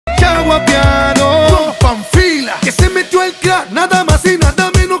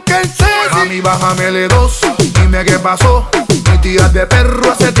Mami, bájamele dos, dime qué pasó. Mis días de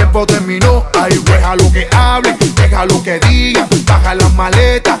perro hace tiempo terminó. Ay, deja lo que hable, deja lo que diga. Baja las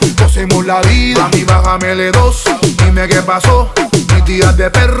maletas, gocemos la vida. Mami, bájamele dos, dime qué pasó. Mis días de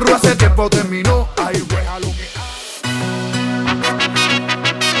perro hace tiempo terminó. Ay, deja lo que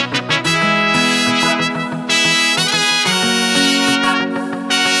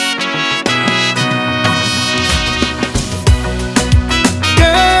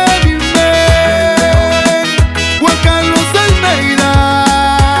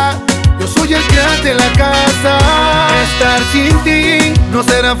de la casa. Estar sin ti no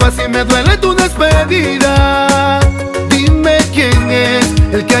será fácil, me duele tu despedida. Dime quién es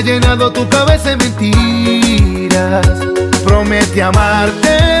el que ha llenado tu cabeza de mentiras. Promete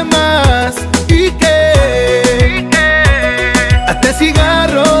amarte más y que hasta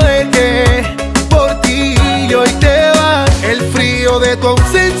cigarro dejé por ti y hoy te vas. El frío de tu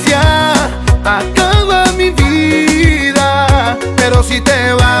ausencia acaba mi vida, pero si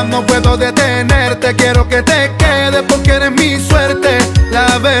te vas no puedo detenerte. Quiero que te quedes porque eres mi suerte.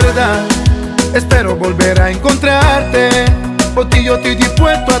 La verdad, espero volver a encontrarte. Por ti yo estoy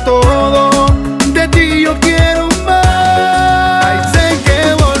dispuesto a todo. De ti yo quiero más. Ay, sé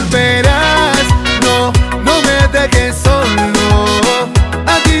que volverás. No, no me dejes solo.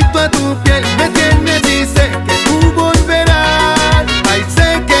 Adicto a tu piel me tienes y sé que tú volverás. Ay,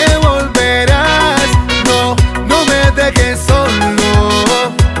 sé que volverás. No, no me dejes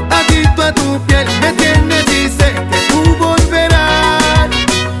solo. Adicto a tu piel me tienes y sé que tú volverás.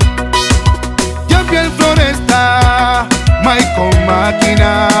 Jean-Pierre Floresta, Mike con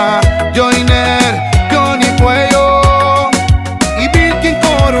máquina, Joyner, Johnny Puello y Virgin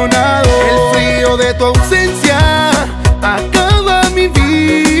Coronado. El frío de tu ausencia acaba mi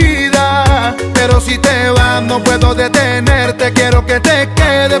vida, pero si te vas no puedo detenerte. Quiero que te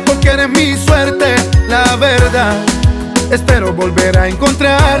quedes porque eres mi suerte. La verdad, espero volver a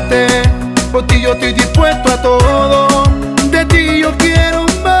encontrarte. Por ti yo estoy dispuesto a todo. De ti yo quiero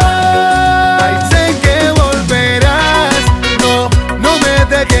más. Ay, sé que volverás. No, no me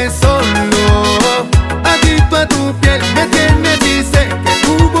dejes solo. Adicto a tu piel me tienes y sé que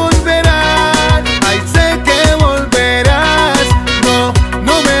tú volverás. Ay, sé que volverás. No,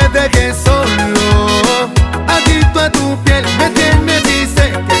 no me dejes solo. Adicto a tu piel me tienes y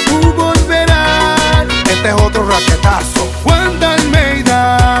sé que tú volverás. Este es otro raquetazo. Juan de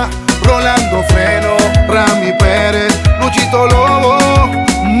Almeida, Rolando Freno, Rami Pérez, Luchito Lobo,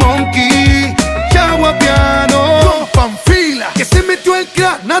 Monkey, Chagua Piano, Panfila, que se metió el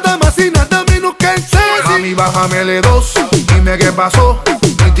crack, nada más y nada menos que el Cecy. Mami, bájamele dos, dime qué pasó.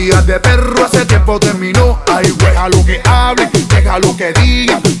 Mis días de perro hace tiempo terminó. Ay, deja lo que hable, deja lo que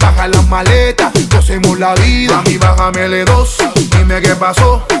diga. Baja las maletas, gocemos la vida. Mami, bájamele dos, dime qué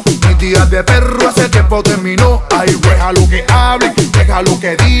pasó. Mis días de perro hace tiempo terminó. Ay, deja lo que hable, deja lo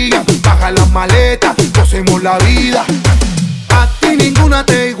que diga. Baja las maletas, gocemos la vida. A ti ninguna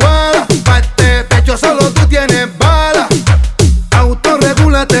te iguala, pa' este pecho solo tú tienes bala.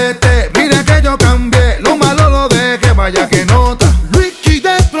 Autorregúlate, mira que yo cambié, lo malo lo dejé, vaya que nota. Luigi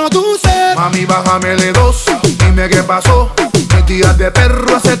de produce. Mami, bájamele dos, dime qué pasó. Mis días de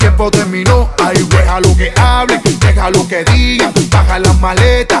perro hace tiempo terminó. Ay, deja lo que hable, deja lo que diga. Baja las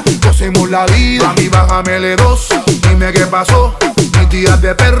maletas, gocemos la vida. Mami, bájamele dos, dime qué pasó. Mis días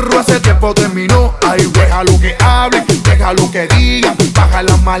de perro hace tiempo terminó. Ay, deja lo que hable, deja lo que diga. Baja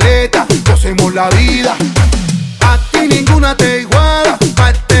las maletas, gocemos la vida. A ti ninguna te iguala.